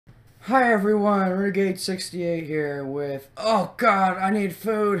Hi everyone, Renegade68 here with, oh god, I need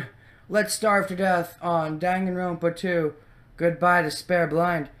food. Let's starve to death on Danganronpa 2. Goodbye Despair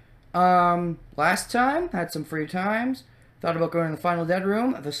Blind. Last time, had some free times. Thought about going in the final dead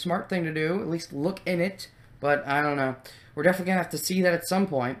room. The smart thing to do, at least look in it. But I don't know. We're definitely gonna have to see that at some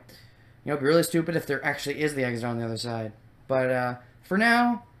point. You know, it'd be really stupid if there actually is the exit on the other side. But, for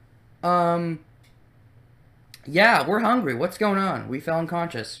now, yeah, we're hungry. What's going on? We fell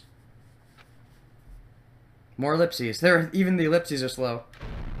unconscious. More ellipses. Even the ellipses are slow.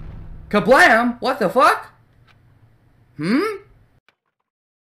 Kablam! What the fuck?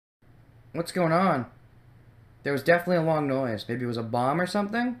 What's going on? There was definitely a long noise. Maybe it was a bomb or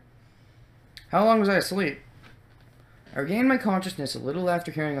something? How long was I asleep? I regained my consciousness a little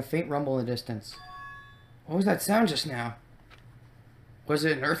after hearing a faint rumble in the distance. What was that sound just now? Was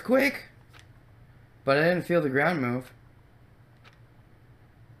it an earthquake? But I didn't feel the ground move.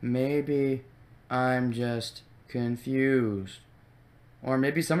 Maybe I'm just confused. Or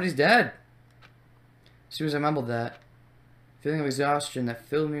maybe somebody's dead. As soon as I mumbled that, a feeling of exhaustion that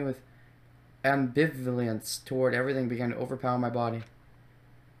filled me with ambivalence toward everything began to overpower my body.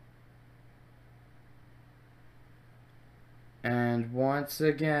 And once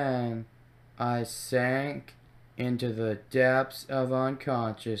again, I sank into the depths of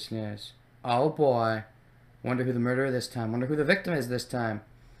unconsciousness. Oh boy. Wonder who the murderer this time. Wonder who the victim is this time.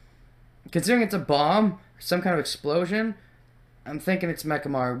 Considering it's a bomb, or some kind of explosion, I'm thinking it's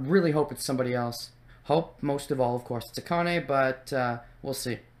Mekamaru. Really hope it's somebody else. Hope, most of all, of course, it's Akane, but we'll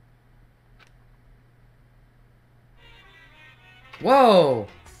see. Whoa!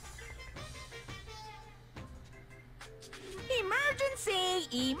 Emergency!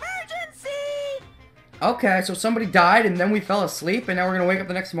 Emergency! Okay, so somebody died and then we fell asleep and now we're gonna wake up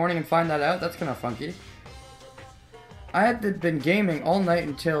the next morning and find that out? That's kinda funky. I had been gaming all night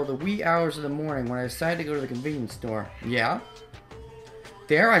until the wee hours of the morning when I decided to go to the convenience store. Yeah?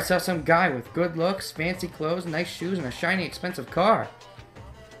 There I saw some guy with good looks, fancy clothes, nice shoes, and a shiny expensive car.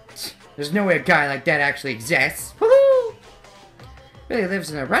 There's no way a guy like that actually exists. Woohoo! Billy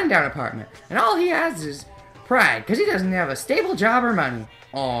lives in a rundown apartment, and all he has is pride, because he doesn't have a stable job or money.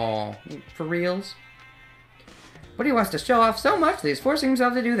 Aw, for reals? But he wants to show off so much that he's forcing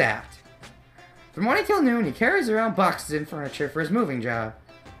himself to do that. From morning till noon, he carries around boxes and furniture for his moving job.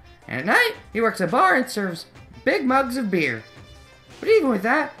 And at night, he works a bar and serves big mugs of beer. But even with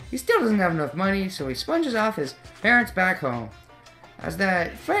that, he still doesn't have enough money, so he sponges off his parents back home. As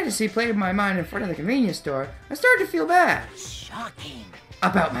that fantasy played in my mind in front of the convenience store, I started to feel bad. Shocking.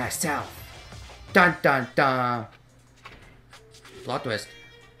 About myself. Dun dun dun. Plot twist.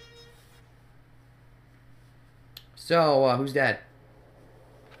 So, who's dead?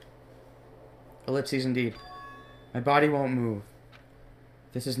 Ellipses indeed. My body won't move.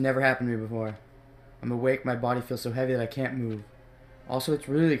 This has never happened to me before. I'm awake, my body feels so heavy that I can't move. Also, it's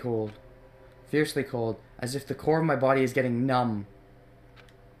really cold. Fiercely cold, as if the core of my body is getting numb.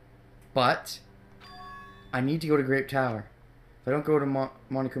 But I need to go to Grape Tower. If I don't go to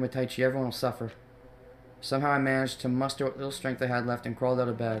Monokuma Taichi, everyone will suffer. Somehow I managed to muster what little strength I had left and crawled out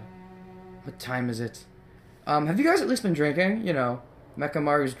of bed. What time is it? Have you guys at least been drinking? You know,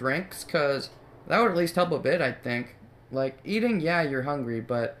 Mekamaru's drinks? Because that would at least help a bit, I think. Like, eating, yeah, you're hungry,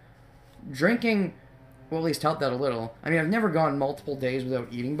 but drinking will at least help that a little. I mean, I've never gone multiple days without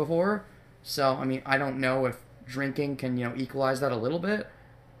eating before, so, I mean, I don't know if drinking can, you know, equalize that a little bit.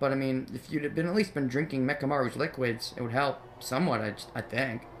 But, I mean, if you'd at least been drinking Mekamaru's liquids, it would help somewhat, I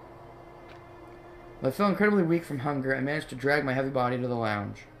think. But I felt incredibly weak from hunger. I managed to drag my heavy body to the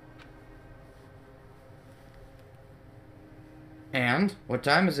lounge. And? What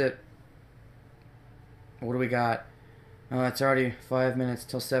time is it? What do we got? Oh, it's already 5 minutes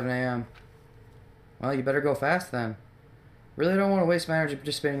till 7 a.m. Well, you better go fast then. Really don't want to waste my energy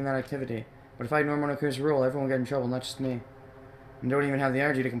participating in that activity. But if I ignore Monokuma's rule, everyone will get in trouble, not just me. And don't even have the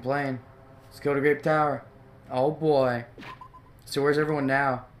energy to complain. Let's go to Grape Tower. Oh boy. So where's everyone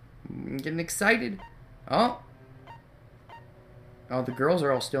now? I'm getting excited. Oh. Oh, the girls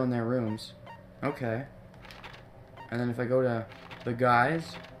are all still in their rooms. Okay. And then if I go to the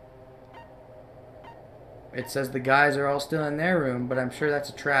guys, it says the guys are all still in their room, but I'm sure that's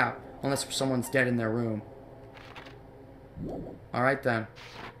a trap. Unless someone's dead in their room. Alright then.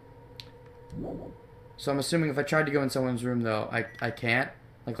 So I'm assuming if I tried to go in someone's room, though, I can't.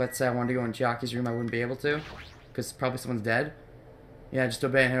 Like, let's say I wanted to go in Chiaki's room, I wouldn't be able to. Because probably someone's dead. Yeah, just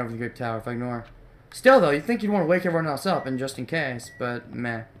obey and head over to the Grape Tower if I ignore. Still, though, you'd think you'd want to wake everyone else up, and just in case. But,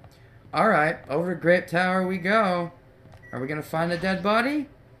 meh. Alright, over to Grape Tower we go. Are we going to find a dead body?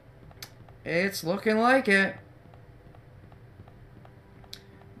 It's looking like it.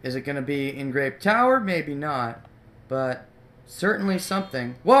 Is it gonna be in Grape Tower? Maybe not. But certainly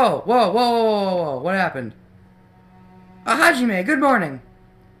something. Whoa, whoa, whoa, whoa, whoa, whoa. What happened? Hajime, good morning.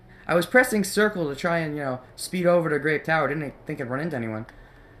 I was pressing circle to try and, speed over to Grape Tower. Didn't think I'd run into anyone.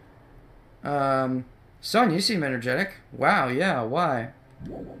 Son, you seem energetic. Wow, yeah, why?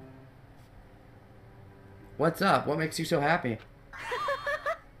 What's up? What makes you so happy?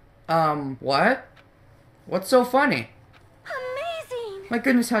 What? What's so funny? Amazing! My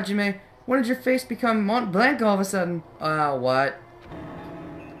goodness, Hajime, when did your face become Mont Blanc all of a sudden? What?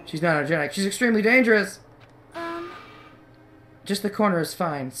 She's not energetic. She's extremely dangerous. Just the corner is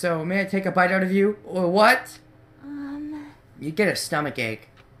fine, so may I take a bite out of you? Or what? You get a stomach ache.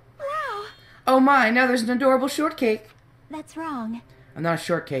 Wow! Oh my, now there's an adorable shortcake. That's wrong. I'm not a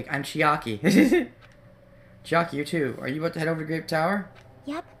shortcake, I'm Chiaki. Chiaki, you too. Are you about to head over to Grape Tower?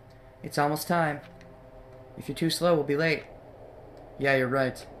 Yep. It's almost time. If you're too slow, we'll be late. Yeah, you're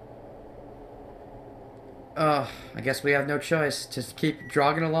right. I guess we have no choice. Just keep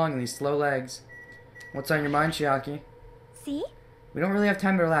jogging along in these slow legs. What's on your mind, Chiaki? See? We don't really have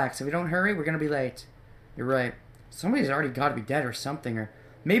time to relax. If we don't hurry, we're gonna be late. You're right. Somebody's already gotta be dead or something, or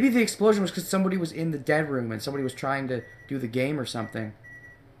maybe the explosion was because somebody was in the dead room and somebody was trying to do the game or something.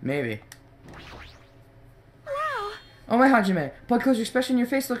 Maybe. Wow! Oh my Hajime, blood closure expression in your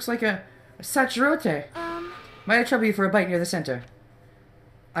face looks like a sachirote. Might I trouble you for a bite near the center?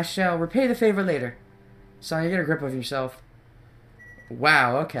 I shall repay the favor later. Son, you get a grip of yourself.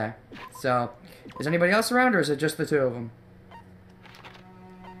 Wow, okay. So, is anybody else around, or is it just the two of them?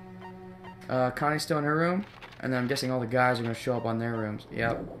 Connie's still in her room, and then I'm guessing all the guys are going to show up on their rooms.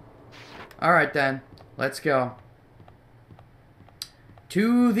 Yep. Alright then, let's go.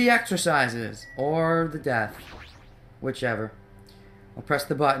 To the exercises, or the death. Whichever. I'll press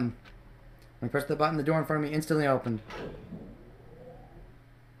the button. When I pressed the button, the door in front of me instantly opened.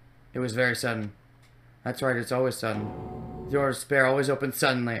 It was very sudden. That's right, it's always sudden. The door of despair always opens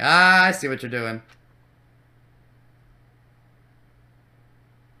suddenly. Ah, I see what you're doing.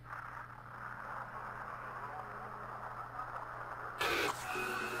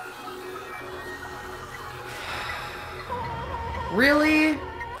 Really?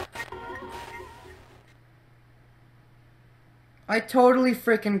 I totally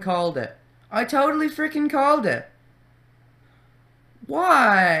freaking called it. I totally freaking called it.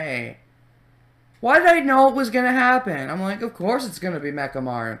 Why? Why did I know it was gonna happen? I'm like, of course it's gonna be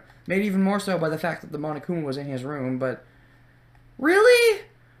Mechamaru. Made even more so by the fact that the Monokuma was in his room, but... Really?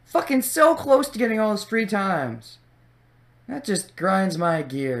 Fucking so close to getting all those free times. That just grinds my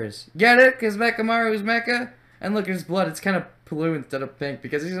gears. Get it? Because Mechamaru is Mecha? And look at his blood, it's kind of blue instead of pink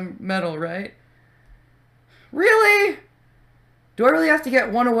because he's a metal, right? Really? Do I really have to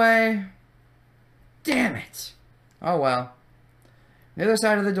get one away? Damn it. Oh well. The other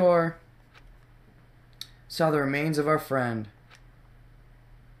side of the door saw the remains of our friend.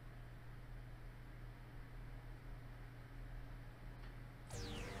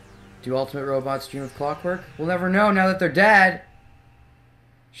 Do ultimate robots dream of clockwork? We'll never know now that they're dead.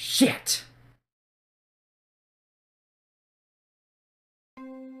 Shit.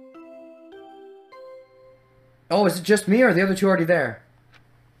 Oh, is it just me or are the other two already there?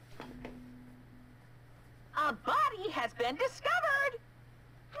 A body has been discovered!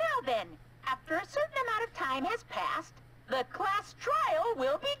 Now then, after a certain amount of time has passed, the class trial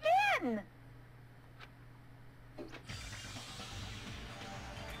will begin!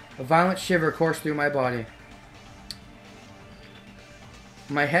 A violent shiver coursed through my body.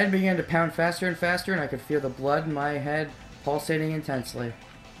 My head began to pound faster and faster, and I could feel the blood in my head pulsating intensely.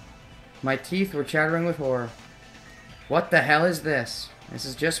 My teeth were chattering with horror. What the hell is this? This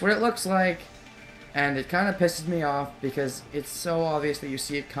is just what it looks like. And it kind of pisses me off because it's so obvious that you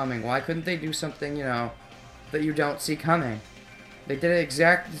see it coming. Why couldn't they do something, that you don't see coming? They did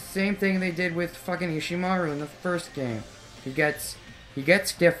the same thing they did with fucking Ishimaru in the first game. He gets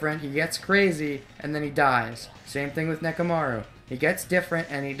different, he gets crazy, and then he dies. Same thing with Nekomaru. He gets different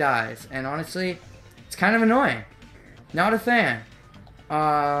and he dies. And honestly, it's kind of annoying. Not a fan.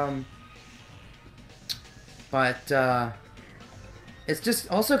 But it's just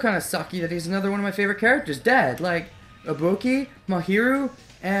also kind of sucky that he's another one of my favorite characters dead. Like, Ibuki, Mahiru,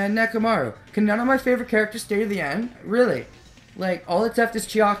 and Nekomaru. Can none of my favorite characters stay to the end? Really? Like, all that's left is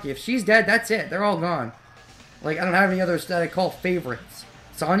Chiaki. If she's dead, that's it. They're all gone. Like, I don't have any others that I call favorites.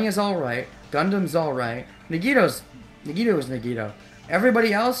 Sonya's alright. Gundam's alright. Nagito is Nagito.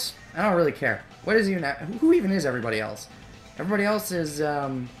 Everybody else, I don't really care. What is even... Who even is everybody else? Everybody else is,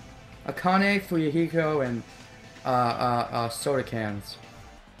 Akane, Fuyuhiko, and soda cans.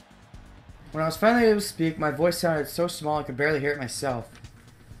 When I was finally able to speak, my voice sounded so small I could barely hear it myself.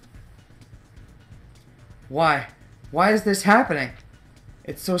 Why? Why is this happening?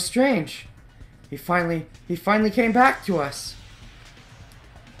 It's so strange. He finally came back to us.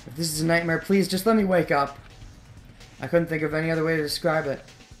 If this is a nightmare, please just let me wake up. I couldn't think of any other way to describe it.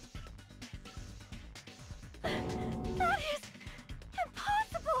 That is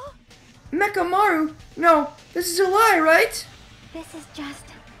impossible! Mechamaru! No, this is a lie, right? This is just...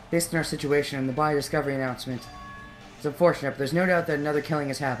 Based on our situation and the body discovery announcement, it's unfortunate, but there's no doubt that another killing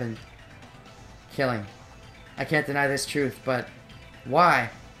has happened. Killing. I can't deny this truth, but why?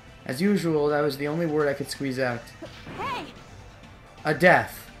 As usual, that was the only word I could squeeze out. Hey! A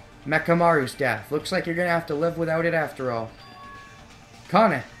death. Mechamaru's death. Looks like you're gonna have to live without it after all.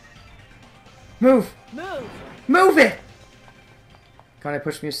 Kane! Move! Move! Move it! Kane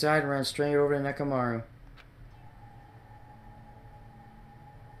pushed me aside and ran straight over to Mechamaru.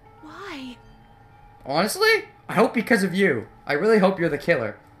 Why? Honestly, I hope because of you. I really hope you're the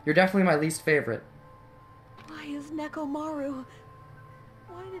killer. You're definitely my least favorite. Why is Nekomaru...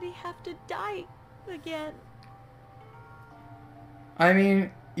 Why did he have to die again? I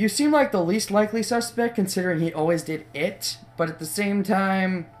mean, you seem like the least likely suspect considering he always did it, but at the same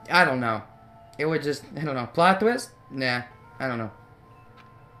time, I don't know. It would just, I don't know. Plot twist? Nah, I don't know.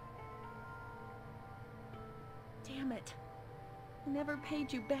 Damn it. I never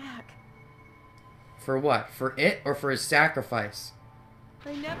paid you back. For what? For it or for his sacrifice?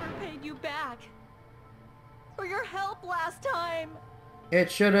 I never paid you back. For your help last time.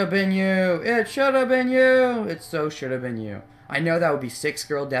 It should have been you. It should have been you. It so should have been you. I know that would be 6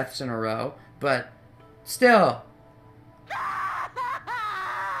 girl deaths in a row, but still.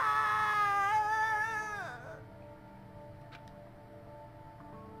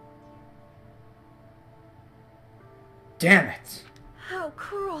 Damn it. How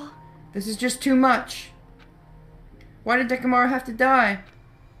cruel. This is just too much. Why did Nekomaru have to die?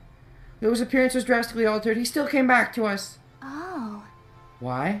 Though his appearance was drastically altered, he still came back to us. Oh.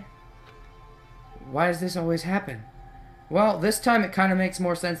 Why? Why does this always happen? Well, this time it kind of makes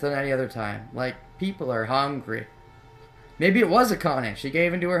more sense than any other time. Like, people are hungry. Maybe it was Akane. She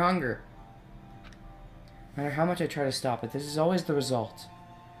gave in to her hunger. No matter how much I try to stop it, this is always the result.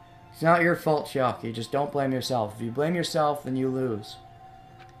 It's not your fault, Chiaki. Just don't blame yourself. If you blame yourself, then you lose.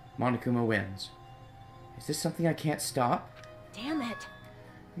 Monokuma wins. Is this something I can't stop? Damn it.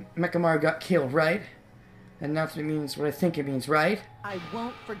 Mechamaru got killed, right? That announcement means what I think it means, right? I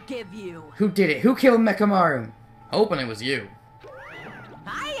won't forgive you. Who did it? Who killed Mechamaru? Hoping it was you.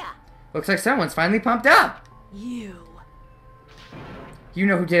 Hiya! Looks like someone's finally pumped up. You. You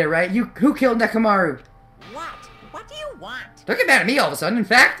know who did it, right? Who killed Nekomaru? What? What do you want? Don't get mad at me all of a sudden. In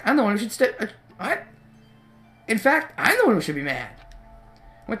fact, I'm the one who should In fact, I'm the one who should be mad.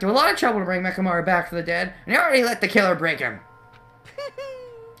 Went through a lot of trouble to bring Mechamaru back from the dead, and you already let the killer break him.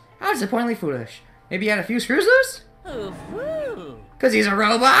 How disappointingly foolish. Maybe he had a few screws loose? Ooh. Cause he's a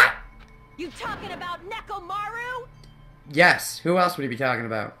robot? You talking about Nekomaru? Yes. Who else would he be talking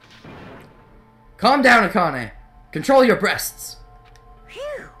about? Calm down, Akane. Control your breasts.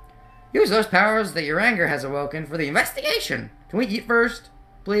 Phew. Use those powers that your anger has awoken for the investigation. Can we eat first,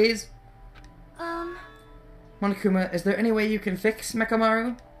 please? Monokuma, is there any way you can fix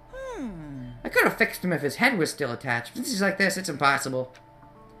Mechamaru? I could have fixed him if his head was still attached. Since he's like this, it's impossible.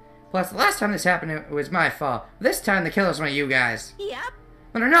 Plus, the last time this happened, it was my fault. This time, the killer's one of you guys. Yep.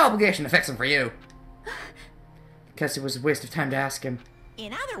 Under no obligation to fix him for you. Guess it was a waste of time to ask him.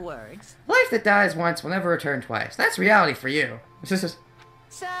 In other words... Life that dies once will never return twice. That's reality for you. So...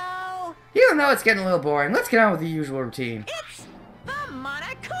 Even though it's getting a little boring, let's get on with the usual routine. It's the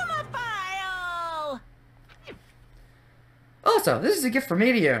Monokuma File! Also, this is a gift from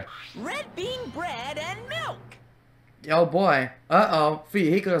me to you. Red bean bread and milk! Oh boy. Uh-oh.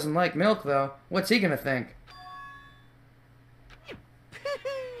 Fuyuhiko doesn't like milk, though. What's he gonna think?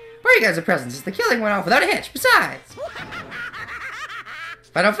 Buy you guys a present, since the killing went off without a hitch. Besides,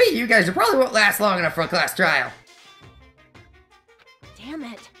 if I don't feed you guys, you probably won't last long enough for a class trial. Damn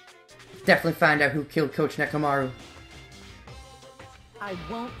it. Definitely find out who killed Coach Nekomaru. I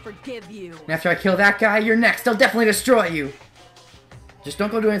won't forgive you. And after I kill that guy, you're next. I'll definitely destroy you. Just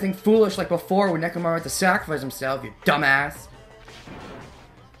don't go do anything foolish like before when Nekomaru had to sacrifice himself, you dumbass.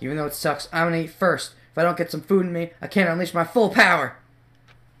 Even though it sucks, I'm gonna eat first. If I don't get some food in me, I can't unleash my full power.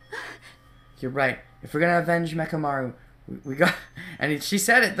 You're right. If we're gonna avenge Mechamaru, we got... And she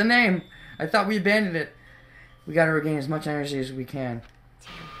said it, the name. I thought we abandoned it. We gotta regain as much energy as we can.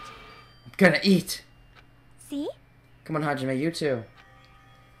 Damn it. I'm gonna eat. See? Come on, Hajime, you too.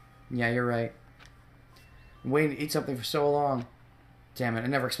 Yeah, you're right. I'm waiting to eat something for so long. Damn it, I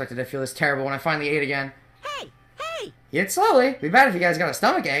never expected to feel this terrible when I finally ate again. Hey! Hey! Eat it slowly. Be bad if you guys got a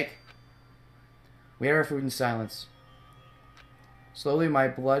stomach ache. We ate our food in silence. Slowly, my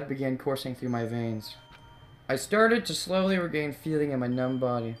blood began coursing through my veins. I started to slowly regain feeling in my numb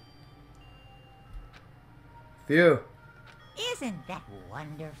body. Phew. Isn't that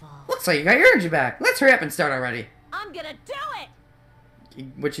wonderful? Looks like you got your energy back. Let's hurry up and start already. I'm gonna do it!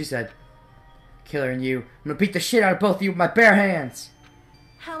 What she said. Killer and you. I'm gonna beat the shit out of both of you with my bare hands.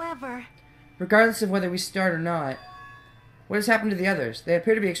 However... Regardless of whether we start or not, what has happened to the others? They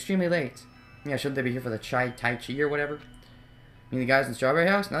appear to be extremely late. Yeah, shouldn't they be here for the Tai Chi or whatever? You mean the guys in Strawberry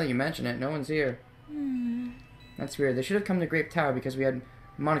House? Now that you mention it, no one's here. That's weird. They should have come to Grape Tower because we had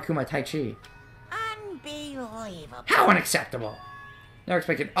Monokuma Tai Chi. Unbelievable. How unacceptable! Never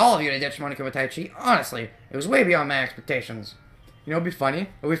expected all of you to ditch Monokuma Tai Chi. Honestly, it was way beyond my expectations. You know, it'd be funny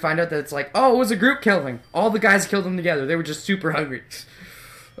if we find out that it's like, oh, it was a group killing. All the guys killed them together. They were just super hungry.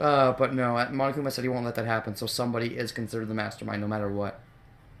 But no, Monokuma said he won't let that happen, so somebody is considered the mastermind no matter what.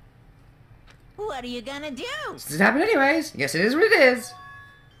 What are you gonna do? This happened anyways. Yes, it is what it is.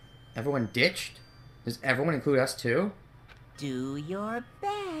 Everyone ditched? Does everyone include us too? Do your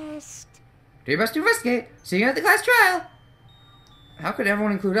best. Do your best to investigate. See you at the class trial. How could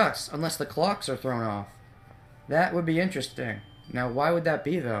everyone include us, unless the clocks are thrown off? That would be interesting. Now, why would that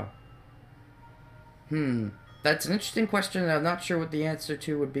be, though? That's an interesting question, and I'm not sure what the answer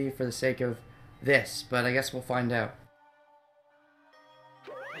to would be for the sake of this, but I guess we'll find out.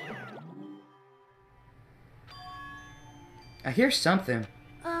 I hear something.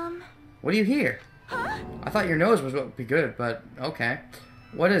 What do you hear? Huh? I thought your nose was what would be good, but okay.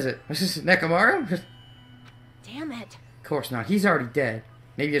 What is it? Is this Nekomaru? Damn it. Of course not. He's already dead.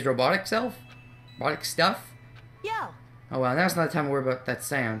 Maybe his robotic self? Robotic stuff? Yo! Oh well, now's not the time to worry about that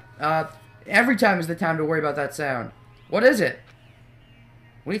sound. Every time is the time to worry about that sound. What is it?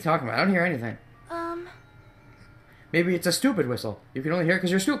 What are you talking about? I don't hear anything. Maybe it's a stupid whistle. You can only hear it because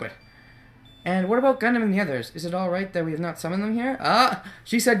you're stupid. And what about Gundam and the others? Is it alright that we have not summoned them here?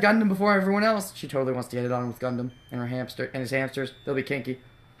 She said Gundam before everyone else. She totally wants to get it on with Gundam and her hamster and his hamsters. They'll be kinky.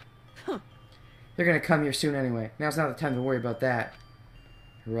 They're gonna come here soon anyway. Now's not the time to worry about that.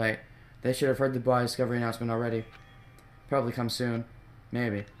 Right. They should have heard the body discovery announcement already. Probably come soon.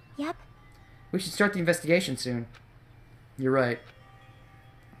 Maybe. Yep. We should start the investigation soon. You're right.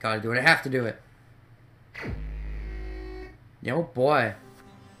 Gotta do it. I have to do it. Yo, boy.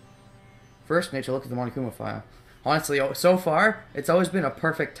 First, need to look at the Monokuma file. Honestly, so far, it's always been a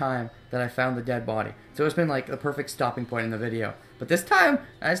perfect time that I found the dead body. So it's been like the perfect stopping point in the video. But this time,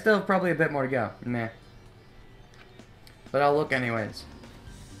 I still have probably a bit more to go. Meh. But I'll look anyways.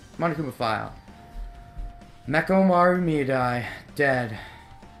 Monokuma file. Nekomaru Midai. Dead.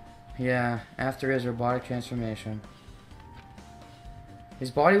 Yeah, after his robotic transformation.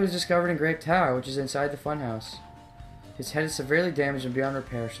 His body was discovered in Grape Tower, which is inside the funhouse. His head is severely damaged and beyond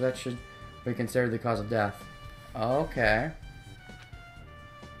repair, so that should be considered the cause of death. Okay.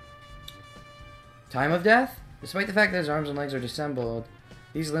 Time of death? Despite the fact that his arms and legs are disassembled,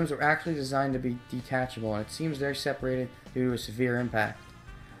 these limbs were actually designed to be detachable, and it seems they're separated due to a severe impact.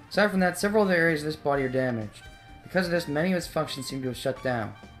 Aside from that, several other areas of this body are damaged. Because of this, many of its functions seem to have shut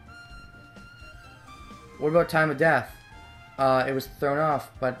down. What about time of death? It was thrown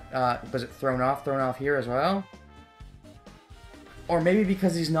off, but was it thrown off here as well? Or maybe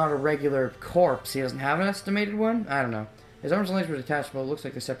because he's not a regular corpse, he doesn't have an estimated one? I don't know. His arms and legs were detachable. It looks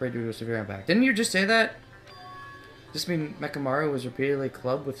like they're separated due to a severe impact. Didn't you just say that? Does this mean Nekomaru was repeatedly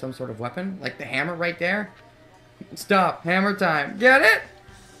clubbed with some sort of weapon? Like the hammer right there? Stop. Hammer time. Get it?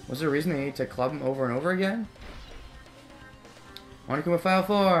 Was there a reason they need to club him over and over again? Monokuma File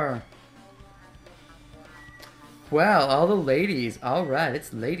 4. Well, all the ladies. Alright,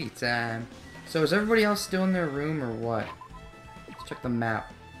 it's lady time. So is everybody else still in their room or what? Let's check the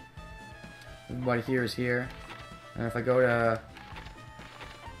map. Everybody here is here. And if I go to...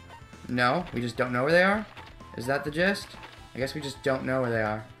 No, we just don't know where they are? Is that the gist? I guess we just don't know where they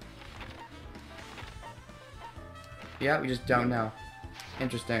are. Yeah, we just don't know.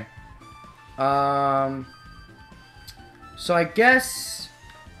 Interesting. So I guess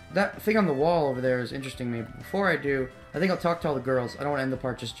that thing on the wall over there is interesting to me. But before I do, I think I'll talk to all the girls. I don't want to end the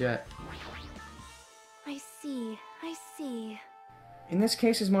part just yet. I see. I see. In this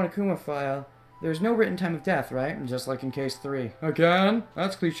case's Monokuma file, there's no written time of death, right? Just like in case 3. Again?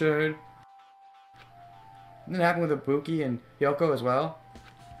 That's cliched. Didn't it happen with Ibuki and Hyoko as well?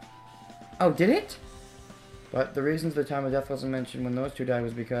 Oh, did it? But the reasons the time of death wasn't mentioned when those two died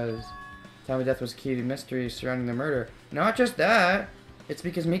was because time of death was key to mysteries surrounding the murder. Not just that, it's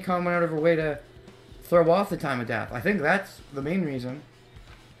because Mikon went out of her way to throw off the time of death. I think that's the main reason.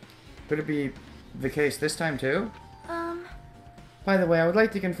 Could it be the case this time too? By the way, I would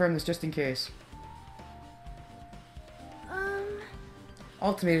like to confirm this just in case.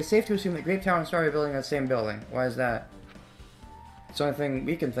 Ultimately, it's safe to assume that Grape Tower and Strawberry Building are the same building. Why is that? It's the only thing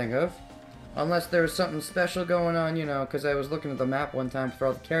we can think of. Unless there was something special going on, you know, because I was looking at the map one time for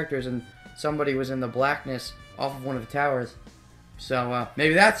all the characters and somebody was in the blackness off of one of the towers. So,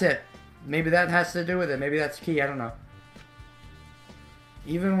 maybe that's it. Maybe that has to do with it. Maybe that's key. I don't know.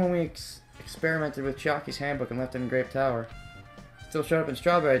 Even when we experimented with Chiaki's handbook and left it in Grape Tower, it still showed up in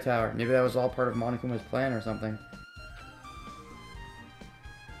Strawberry Tower. Maybe that was all part of Monokuma's plan or something.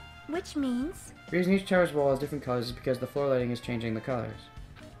 Which means? The reason each tower's wall has different colors is because the floor lighting is changing the colors.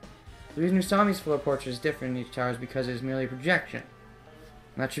 The reason Usami's floor portrait is different in each tower is because it is merely a projection.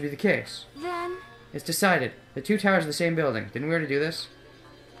 And that should be the case. Then? It's decided. The two towers are the same building. Didn't we already do this?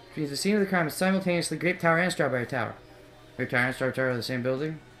 Which means the scene of the crime is simultaneously Grape Tower and Strawberry Tower. Grape Tower and Strawberry Tower are the same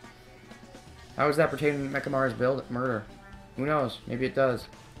building? How does that pertain to Mekamaru's murder? Who knows? Maybe it does.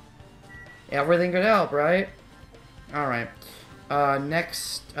 Everything could help, right? Alright.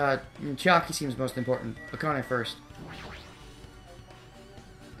 Next, Chiaki seems most important. Akane first.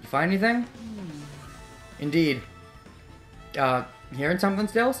 You find anything? Indeed. Hearing something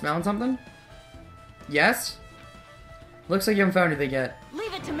still? Smelling something? Yes? Looks like you haven't found anything yet.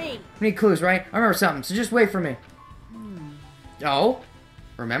 Leave it to me! We need clues, right? I remember something, so just wait for me. Oh?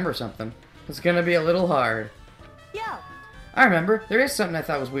 Remember something. It's gonna be a little hard. Yo! I remember. There is something I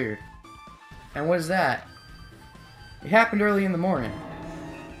thought was weird. And what is that? It happened early in the morning.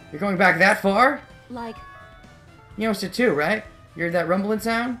 You're going back that far? Like, You noticed it too, right? You heard that rumbling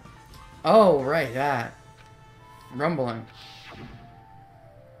sound? Oh, right, that. Rumbling.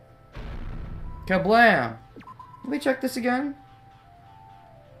 Kablam! Let me check this again.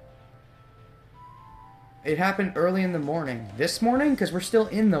 It happened early in the morning. This morning? Because we're still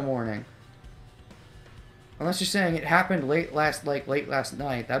in the morning. Unless you're saying it happened late last night.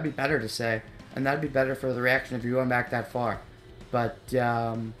 That'd be better to say. And that'd be better for the reaction if you're going back that far. But,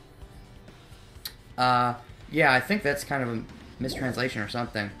 yeah, I think that's kind of a mistranslation or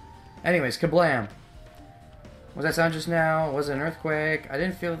something. Anyways, kablam. Was that sound just now? Was it an earthquake? I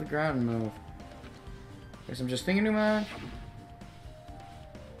didn't feel the ground move. Guess I'm just thinking too much.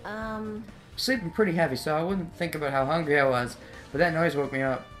 Sleeping pretty heavy, so I wouldn't think about how hungry I was. But that noise woke me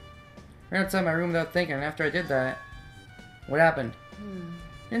up. Ran outside my room without thinking, and after I did that... What happened?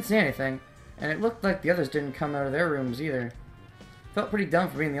 Didn't see anything. And it looked like the others didn't come out of their rooms either. Felt pretty dumb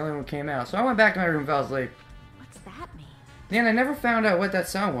for being the only one who came out, so I went back to my room and fell asleep. what's that mean? In the end, I never found out what that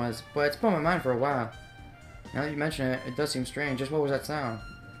sound was, but it's been on my mind for a while. Now that you mention it, it does seem strange. Just what was that sound?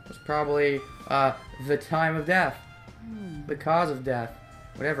 It was probably, the time of death. The cause of death.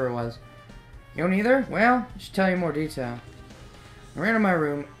 Whatever it was. You don't either? Well, I should tell you more detail. I ran to my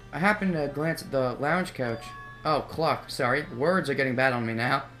room. I happened to glance at the lounge couch. Oh, clock. Sorry. Words are getting bad on me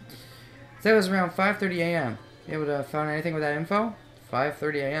now. Said it was around 5:30 a.m. You able to find anything with that info?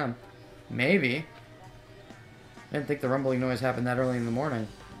 5:30 a.m. Maybe. I didn't think the rumbling noise happened that early in the morning.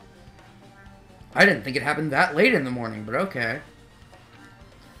 I didn't think it happened that late in the morning, but okay.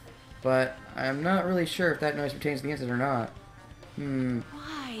 But I'm not really sure if that noise pertains to the incident or not.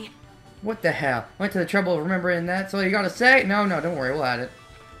 Why? What the hell? Went to the trouble of remembering that, so you gotta say? No, don't worry, we'll add it.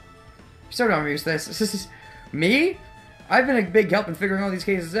 You're so dumb, useless. This is... Me? I've been a big help in figuring all these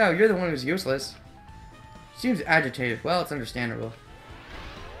cases out. You're the one who's useless. Seems agitated. Well, it's understandable.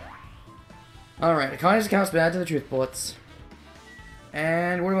 Alright, Akane's account's been added to the truth bullets.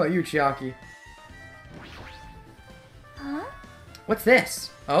 And what about you, Chiaki? Huh? What's this?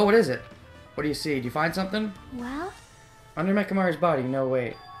 Oh, what is it? What do you see? Do you find something? Well? Under Mekamaru's body. No,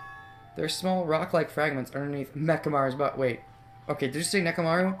 wait. There are small rock-like fragments underneath Mekamaru's body. Wait. Okay, did you say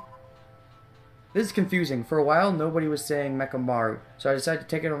Nekomaru? This is confusing. For a while, nobody was saying Mekamaru, so I decided to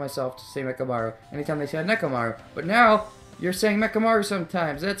take it on myself to say Mekamaru anytime they said Nekomaru. But now, you're saying Mekamaru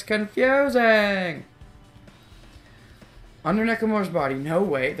sometimes. That's confusing! Under Nekomaru's body. No,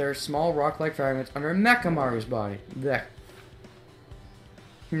 wait. There are small rock-like fragments under Mekamaru's body. There.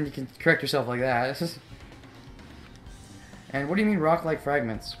 You can correct yourself like that. And what do you mean rock-like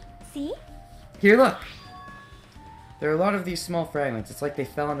fragments? See? Here, look! There are a lot of these small fragments. It's like they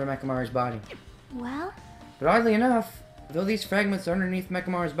fell under Mekamaru's body. Well? But oddly enough, though these fragments are underneath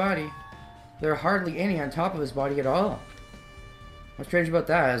Mekamaru's body, there are hardly any on top of his body at all. What's strange about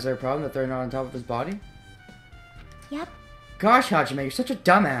that? Is there a problem that they're not on top of his body? Yep. Gosh, Hajime, you're such a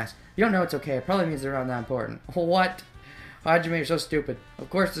dumbass. You don't know it's okay. It probably means they're not that important. What? Hajime, you're so stupid. Of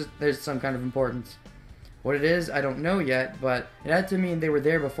course there's some kind of importance. What it is, I don't know yet, but it had to mean they were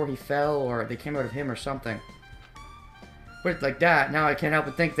there before he fell, or they came out of him or something. Put it like that, now I can't help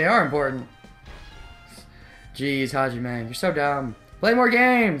but think they are important. Jeez, Hajime, you're so dumb. Play more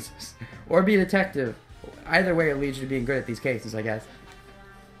games! Or be a detective. Either way, it leads you to being good at these cases, I guess.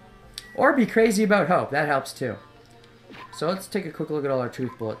 Or be crazy about hope. That helps too. So let's take a quick look at all our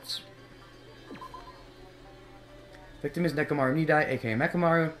truth bullets. Victim is Nekomaru Nidai, aka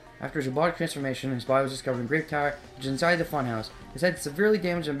Mechamaru. After his robotic transformation, his body was discovered in Grape Tower, which is inside the funhouse. His head is severely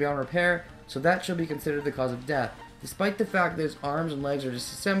damaged and beyond repair, so that shall be considered the cause of death. Despite the fact that his arms and legs are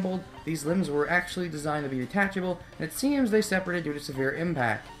disassembled, these limbs were actually designed to be detachable, and it seems they separated due to severe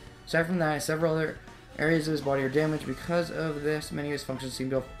impact. Aside from that, several other areas of his body are damaged. Because of this, many of his functions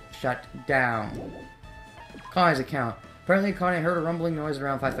seem to have shut down. Kane's account. Apparently, Kane heard a rumbling noise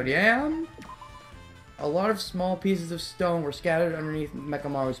around 5:30 a.m. A lot of small pieces of stone were scattered underneath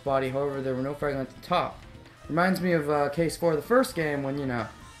Mechamaru's body, however, there were no fragments at the top. Reminds me of Case 4 of the first game when, you know,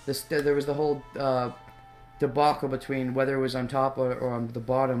 there was the whole debacle between whether it was on top or on the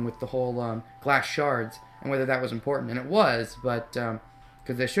bottom with the whole glass shards, and whether that was important. And it was, but,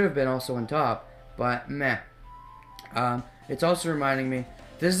 because they should have been also on top, but meh. It's also reminding me,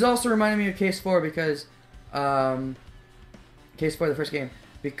 this is also reminding me of Case 4 because, Case 4 of the first game,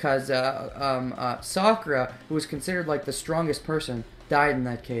 because Sakura, who was considered like the strongest person, died in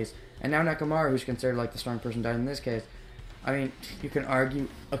that case. And now Nekomaru, who's considered like the strong person, died in this case. I mean, you can argue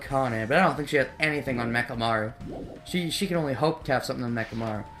Akane, but I don't think she has anything on Mechamaru. She can only hope to have something on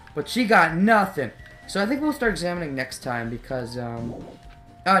Mechamaru. But she got nothing. So I think we'll start examining next time because, no,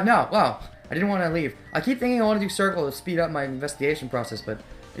 well, I didn't want to leave. I keep thinking I want to do Circle to speed up my investigation process, but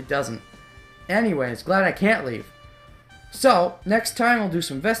it doesn't. Anyways, glad I can't leave. So, next time I'll do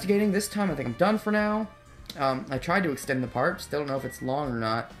some investigating. This time I think I'm done for now. I tried to extend the part. Still don't know if it's long or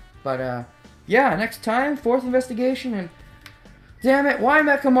not. But, yeah, next time, 4th investigation, and damn it, why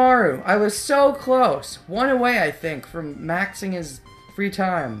Mechamaru? I was so close. One away, I think, from maxing his free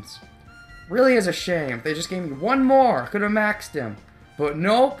times. Really is a shame. If they just gave me one more, I could have maxed him. But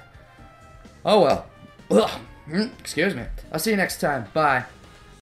nope. Oh well. Ugh. Excuse me. I'll see you next time. Bye.